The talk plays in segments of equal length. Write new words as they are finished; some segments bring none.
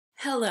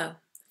Hello,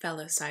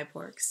 fellow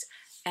cyborgs,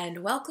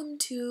 and welcome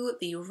to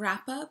the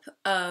wrap-up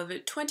of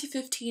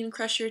 2015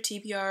 Crush Your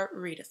TBR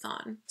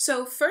Readathon.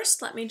 So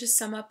first, let me just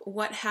sum up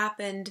what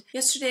happened.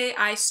 Yesterday,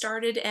 I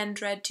started and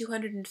read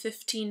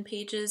 215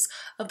 pages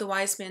of The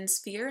Wise Man's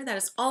Fear. That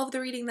is all of the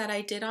reading that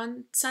I did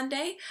on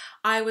Sunday.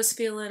 I was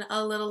feeling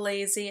a little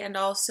lazy and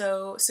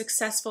also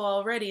successful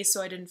already,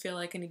 so I didn't feel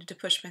like I needed to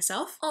push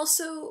myself.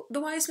 Also,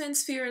 The Wise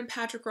Man's Fear and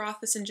Patrick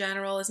Rothfuss in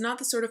general is not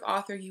the sort of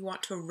author you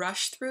want to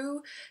rush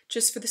through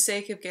just for the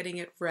sake of getting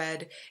it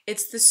read.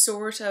 It's the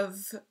sort of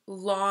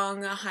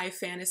long, high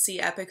fantasy,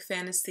 epic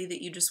fantasy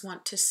that you just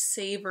want to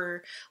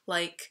savor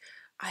like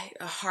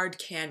a hard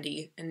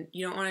candy, and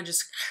you don't want to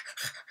just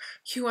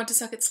you want to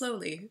suck it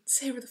slowly,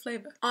 savor the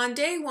flavor. On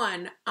day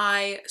one,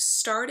 I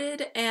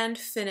started and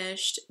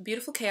finished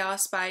Beautiful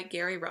Chaos by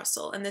Gary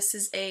Russell, and this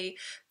is a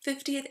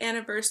 50th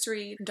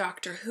anniversary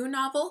Doctor Who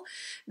novel.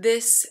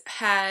 This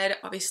had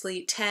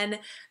obviously 10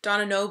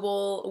 Donna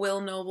Noble,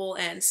 Will Noble,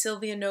 and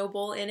Sylvia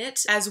Noble in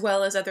it, as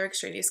well as other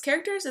extraneous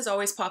characters, as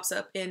always pops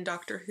up in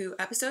Doctor Who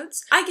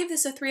episodes. I give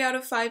this a 3 out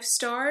of 5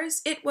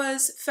 stars. It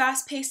was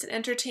fast-paced and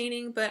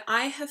entertaining, but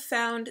I have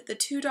found the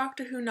 2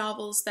 Doctor Who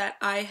novels that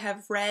I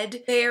have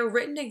read, they are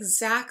written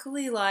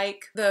exactly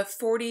like the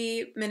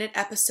 40-minute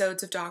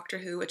episodes of Doctor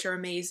Who, which are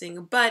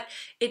amazing, but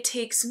it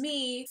takes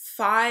me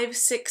 5,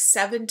 6,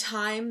 7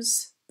 times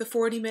the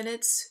 40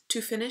 minutes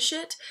to finish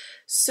it,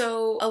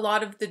 so a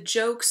lot of the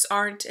jokes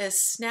aren't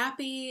as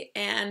snappy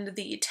and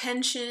the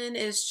tension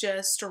is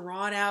just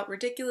drawn out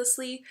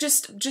ridiculously,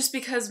 just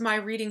because my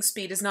reading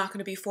speed is not going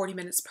to be 40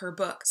 minutes per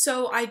book.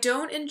 So I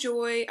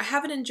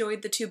haven't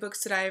enjoyed the 2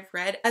 books that I have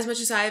read as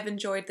much as I have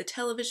enjoyed the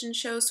television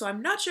show, so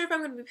I'm not sure if I'm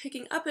going to be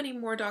picking up any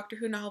more Doctor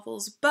Who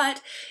novels,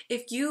 but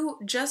if you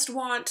just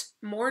want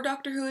more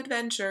Doctor Who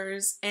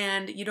adventures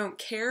and you don't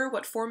care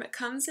what form it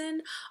comes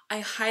in,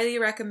 I highly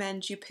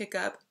recommend you pick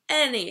up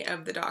any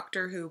of the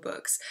Doctor Who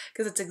books,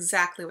 because it's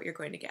exactly what you're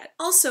going to get.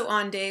 Also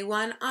on day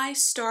one, I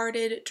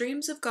started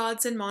Dreams of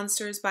Gods and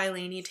Monsters by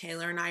Laini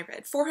Taylor, and I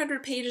read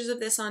 400 pages of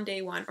this on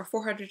day one, or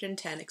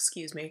 410,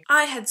 excuse me.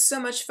 I had so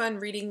much fun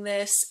reading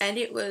this, and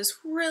it was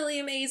really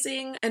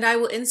amazing, and I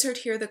will insert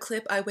here the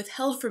clip I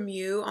withheld from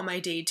you on my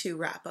day 2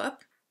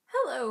 wrap-up.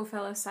 Hello,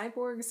 fellow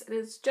cyborgs. It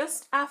is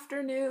just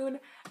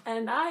afternoon,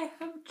 and I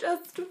have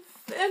just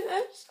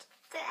finished.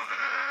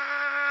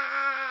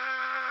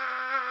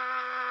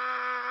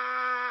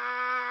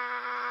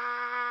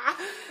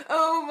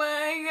 Oh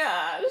my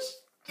gosh.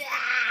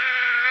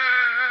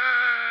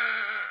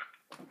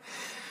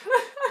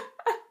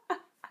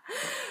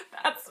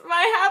 That's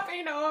my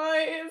happy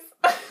noise.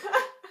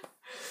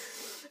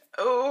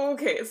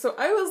 Okay, so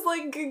I was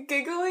like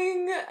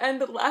giggling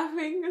and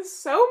laughing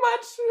so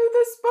much through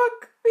this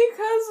book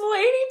because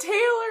Laini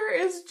Taylor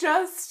is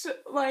just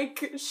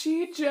like,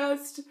 she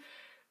just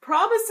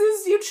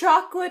promises you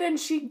chocolate and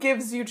she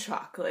gives you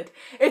chocolate.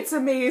 It's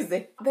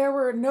amazing. There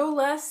were no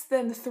less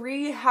than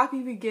 3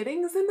 happy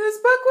beginnings in this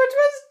book, which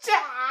was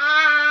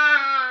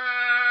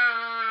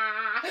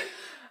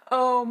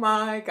oh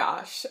my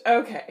gosh.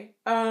 Okay.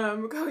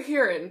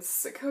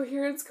 Coherence.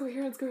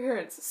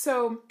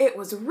 So it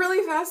was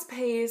really fast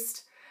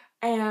paced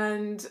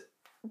and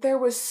there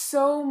was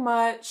so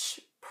much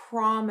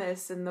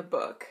promise in the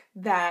book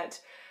that,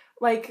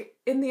 like,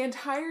 in the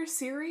entire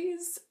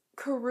series,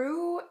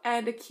 Karoo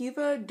and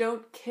Akiva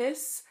don't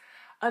kiss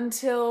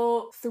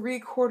until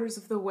 3/4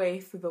 of the way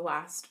through the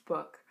last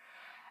book.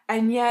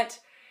 And yet,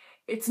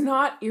 it's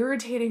not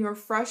irritating or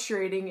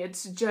frustrating,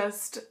 it's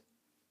just,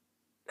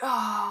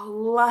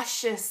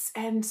 luscious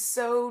and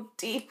so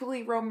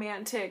deeply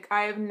romantic.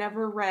 I have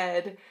never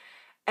read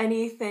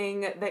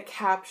anything that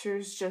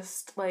captures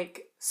just,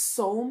 like,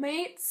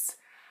 soulmates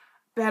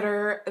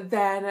better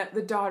than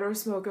the Daughter of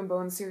Smoke and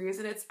Bone series,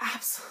 and it's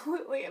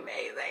absolutely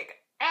amazing.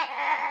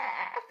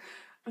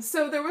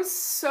 So there was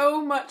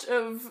so much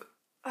of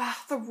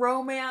the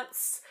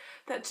romance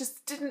that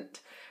just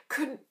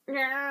couldn't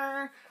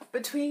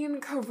between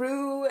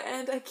Karoo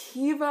and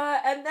Akiva,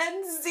 and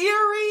then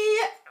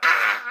Ziri!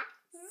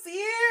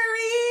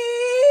 Ziri!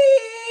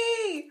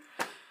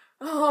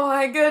 Oh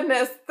my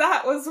goodness,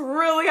 that was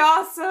really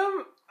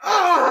awesome.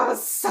 Oh,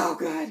 so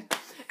good.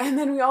 And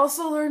then we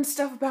also learned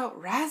stuff about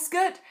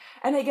Razgut,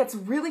 and it gets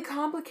really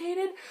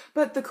complicated,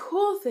 but the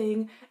cool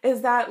thing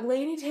is that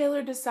Laini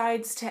Taylor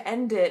decides to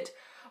end it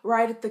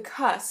right at the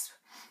cusp,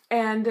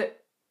 and,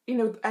 you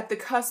know, at the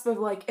cusp of,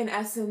 like, in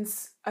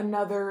essence,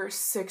 another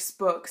 6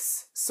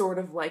 books, sort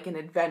of like an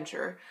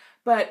adventure.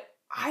 But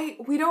I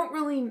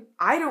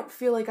don't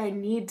feel like I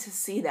need to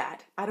see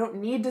that. I don't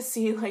need to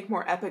see, like,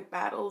 more epic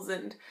battles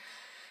and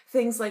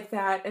things like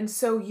that, and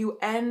so you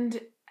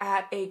end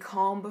at a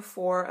calm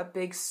before a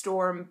big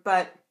storm,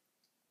 but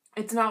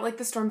it's not like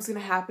the storm's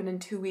gonna happen in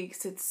 2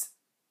 weeks. It's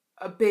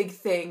a big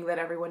thing that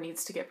everyone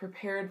needs to get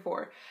prepared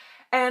for.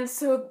 And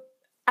so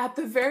at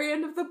the very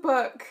end of the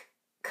book,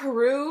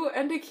 Karoo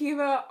and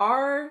Akiva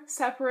are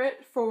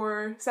separated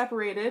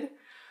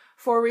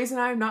for a reason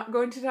I'm not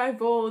going to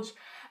divulge,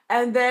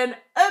 And then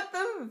at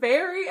the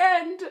very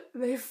end,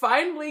 they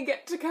finally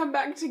get to come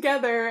back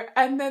together,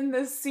 and then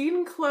the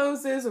scene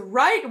closes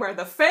right where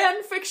the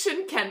fan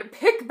fiction can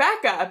pick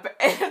back up.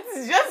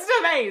 It's just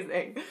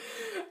amazing.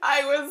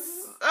 I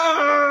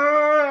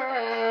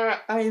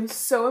am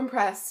so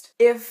impressed.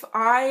 If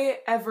I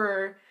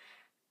ever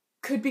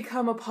could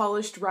become a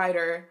polished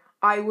writer,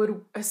 I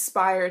would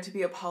aspire to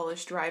be a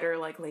polished writer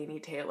like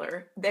Laini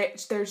Taylor.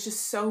 There's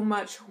just so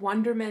much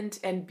wonderment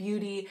and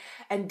beauty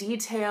and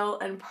detail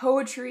and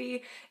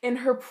poetry in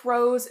her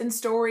prose and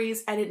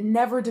stories, and it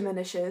never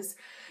diminishes.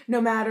 No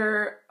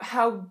matter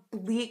how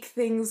bleak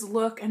things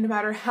look and no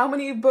matter how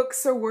many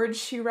books or words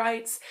she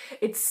writes,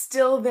 it's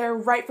still there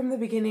right from the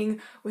beginning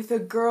with a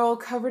girl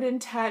covered in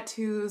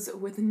tattoos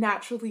with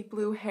naturally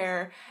blue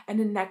hair and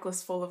a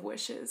necklace full of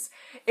wishes.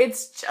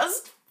 It's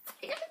just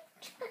fantastic.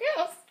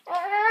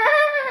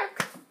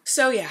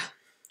 So yeah,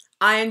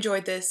 I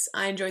enjoyed this.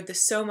 I enjoyed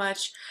this so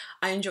much.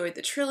 I enjoyed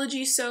the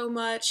trilogy so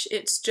much.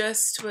 It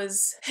just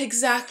was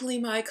exactly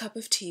my cup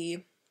of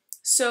tea.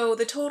 So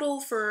the total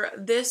for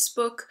this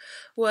book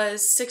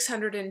was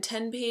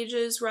 610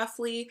 pages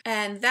roughly,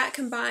 and that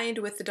combined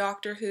with the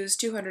Doctor Who's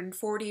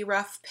 240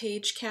 rough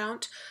page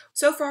count.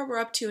 So far we're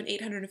up to an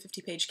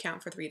 850 page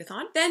count for the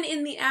readathon. Then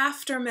in the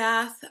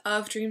aftermath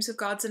of Dreams of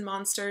Gods and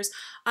Monsters,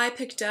 I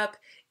picked up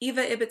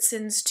Eva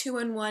Ibbotson's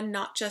 2-in-1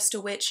 Not Just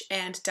a Witch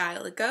and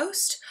Dial a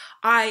Ghost.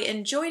 I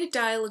enjoyed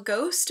Dial a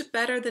Ghost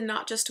better than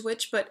Not Just a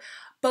Witch, but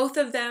both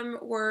of them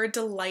were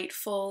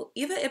delightful.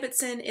 Eva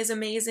Ibbotson is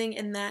amazing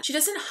in that she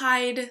doesn't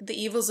hide the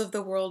evils of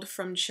the world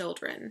from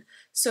children.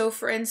 So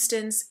for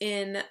instance,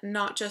 in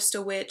Not Just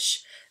a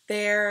Witch,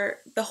 the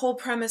whole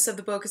premise of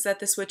the book is that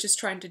this witch is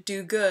trying to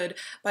do good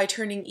by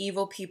turning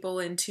evil people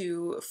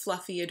into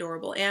fluffy,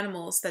 adorable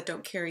animals that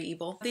don't carry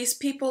evil. These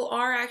people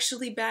are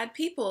actually bad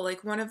people.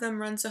 Like, one of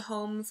them runs a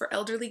home for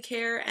elderly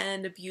care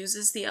and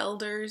abuses the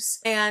elders.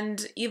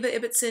 And Eva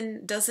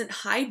Ibbotson doesn't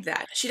hide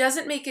that. She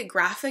doesn't make it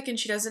graphic and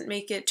she doesn't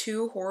make it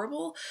too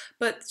horrible,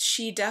 but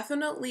she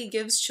definitely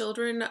gives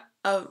children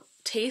a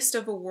taste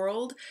of a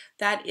world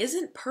that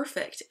isn't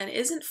perfect and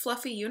isn't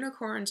fluffy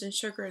unicorns and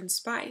sugar and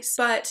spice,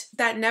 but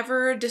that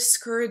never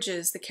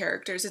discourages the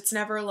characters. It's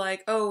never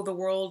like, oh, the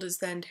world is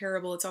then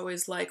terrible. It's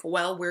always like,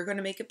 well, we're going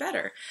to make it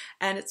better.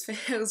 And it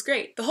was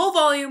great. The whole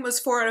volume was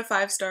 4 out of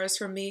 5 stars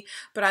from me,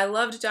 but I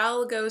loved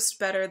Dial a Ghost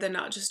better than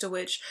Not Just a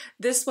Witch.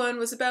 This one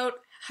was about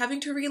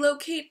having to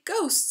relocate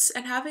ghosts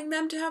and having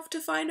them to have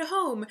to find a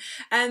home,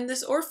 and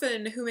this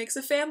orphan who makes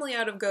a family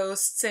out of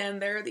ghosts,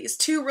 and there are these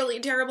 2 really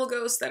terrible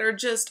ghosts that are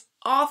just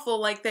awful,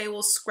 like they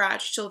will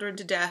scratch children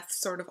to death,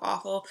 sort of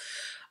awful.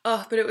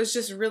 But it was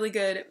just really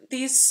good.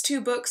 These 2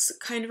 books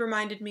kind of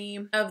reminded me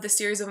of the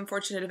series of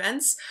Unfortunate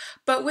Events,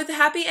 but with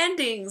happy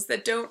endings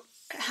that don't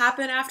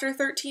happen after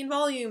 13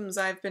 volumes,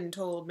 I've been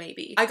told,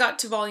 maybe. I got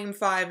to volume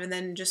 5 and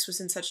then just was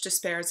in such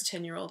despair as a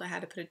 10-year-old I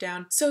had to put it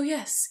down. So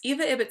yes,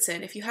 Eva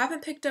Ibbotson. If you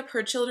haven't picked up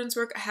her children's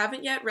work, I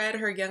haven't yet read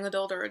her young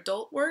adult or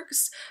adult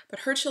works, but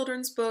her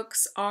children's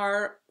books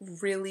are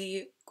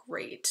really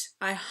great.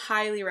 I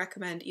highly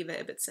recommend Eva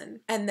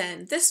Ibbotson. And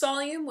then this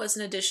volume was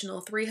an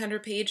additional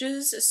 300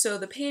 pages, so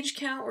the page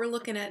count we're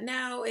looking at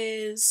now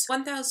is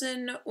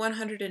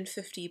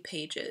 1,150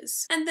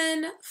 pages. And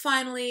then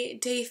finally,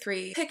 day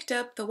 3, picked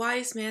up The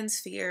Wise Man's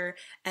Fear,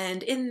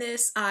 and in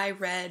this I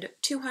read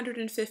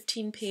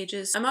 215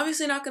 pages. I'm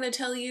obviously not going to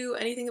tell you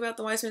anything about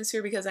The Wise Man's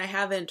Fear because I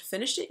haven't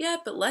finished it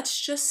yet, but let's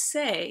just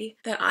say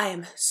that I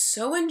am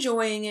so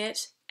enjoying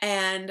it,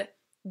 and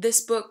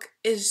this book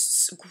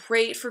is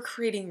great for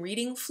creating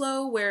reading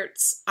flow where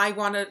I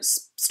want to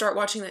start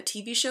watching that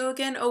TV show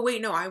again. Oh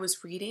wait, no, I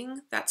was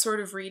reading, that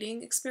sort of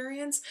reading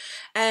experience,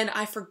 and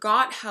I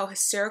forgot how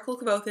hysterical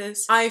Kvothe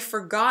is. I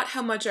forgot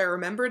how much I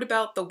remembered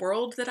about the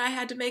world that I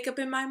had to make up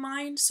in my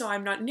mind, so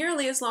I'm not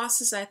nearly as lost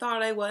as I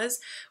thought I was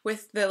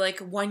with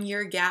the 1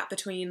 year gap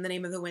between The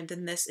Name of the Wind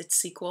and its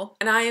sequel.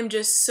 And I am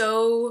just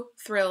so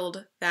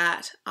thrilled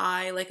that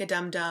I, like a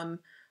dum-dum,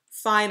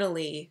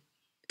 finally,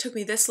 took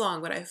me this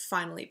long, but I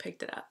finally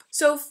picked it up.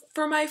 So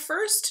for my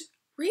first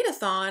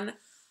readathon,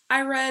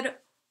 I read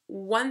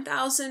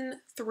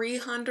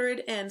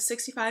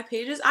 1,365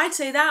 pages. I'd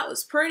say that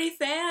was pretty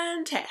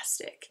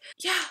fantastic.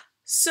 Yeah,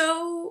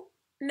 so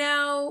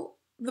now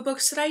the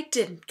books that I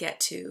didn't get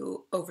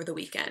to over the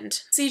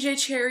weekend. C.J.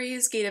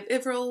 Cherryh's Gate of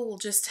Ivral will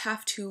just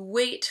have to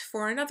wait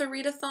for another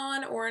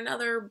readathon or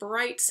another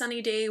bright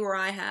sunny day where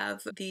I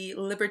have the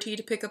liberty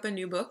to pick up a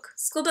new book.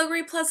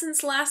 Skullduggery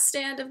Pleasant's Last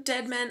Stand of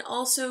Dead Men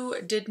also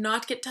did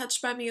not get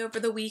touched by me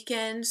over the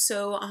weekend,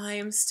 so I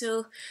am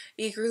still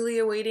eagerly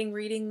awaiting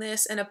reading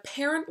this, and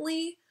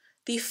apparently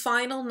the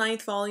final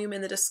 9th volume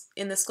in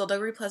the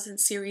Skullduggery Pleasant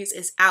series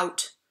is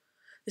out.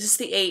 This is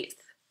the 8th.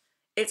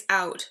 It's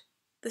out.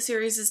 The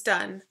series is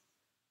done.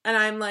 And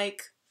I'm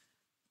like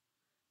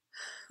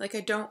I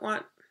don't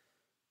want,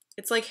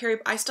 it's like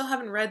I still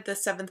haven't read the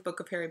 7th book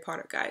of Harry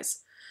Potter,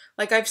 guys.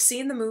 I've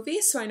seen the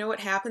movie, so I know what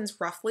happens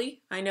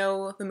roughly. I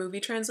know the movie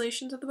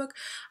translations of the book.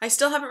 I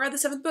still haven't read the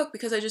 7th book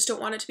because I just don't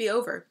want it to be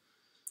over.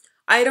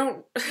 I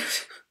don't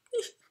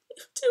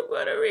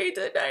want to read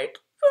the 9th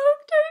book.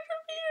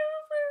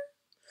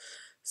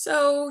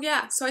 So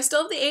yeah, so I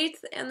still have the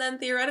 8th and then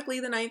theoretically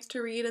the 9th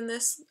to read in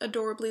this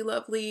adorably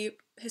lovely,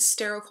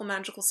 hysterical,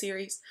 magical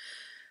series.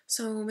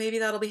 So maybe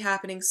that'll be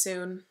happening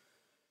soon.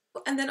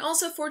 And then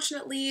also,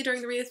 fortunately,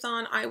 during the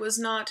readathon, I was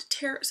not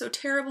so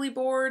terribly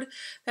bored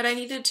that I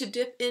needed to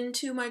dip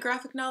into my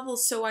graphic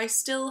novels, so I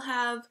still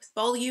have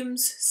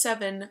volumes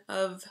 7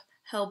 of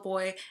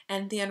Hellboy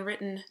and The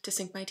Unwritten to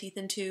sink my teeth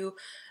into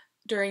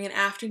during an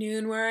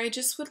afternoon where I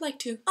just would like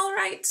to.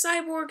 Alright,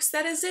 cyborgs,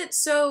 that is it.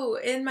 So,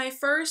 in my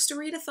first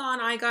readathon,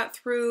 I got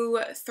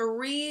through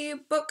 3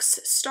 books,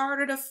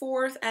 started a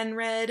 4th, and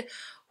read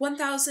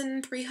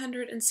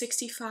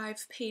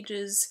 1,365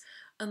 pages,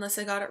 unless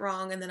I got it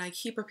wrong, and then I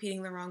keep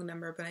repeating the wrong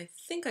number, but I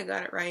think I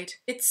got it right.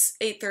 It's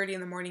 8:30 in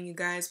the morning, you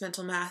guys.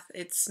 Mental math,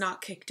 it's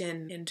not kicked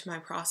into my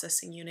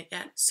processing unit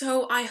yet.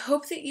 So I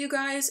hope that you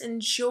guys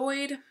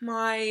enjoyed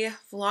my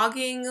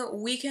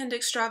vlogging weekend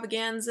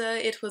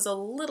extravaganza. It was a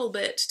little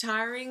bit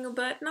tiring,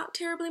 but not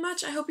terribly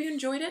much. I hope you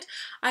enjoyed it.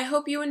 I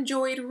hope you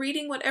enjoyed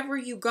reading whatever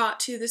you got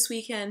to this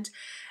weekend.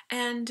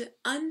 And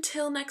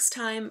until next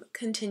time,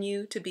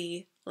 continue to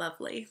be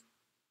lovely.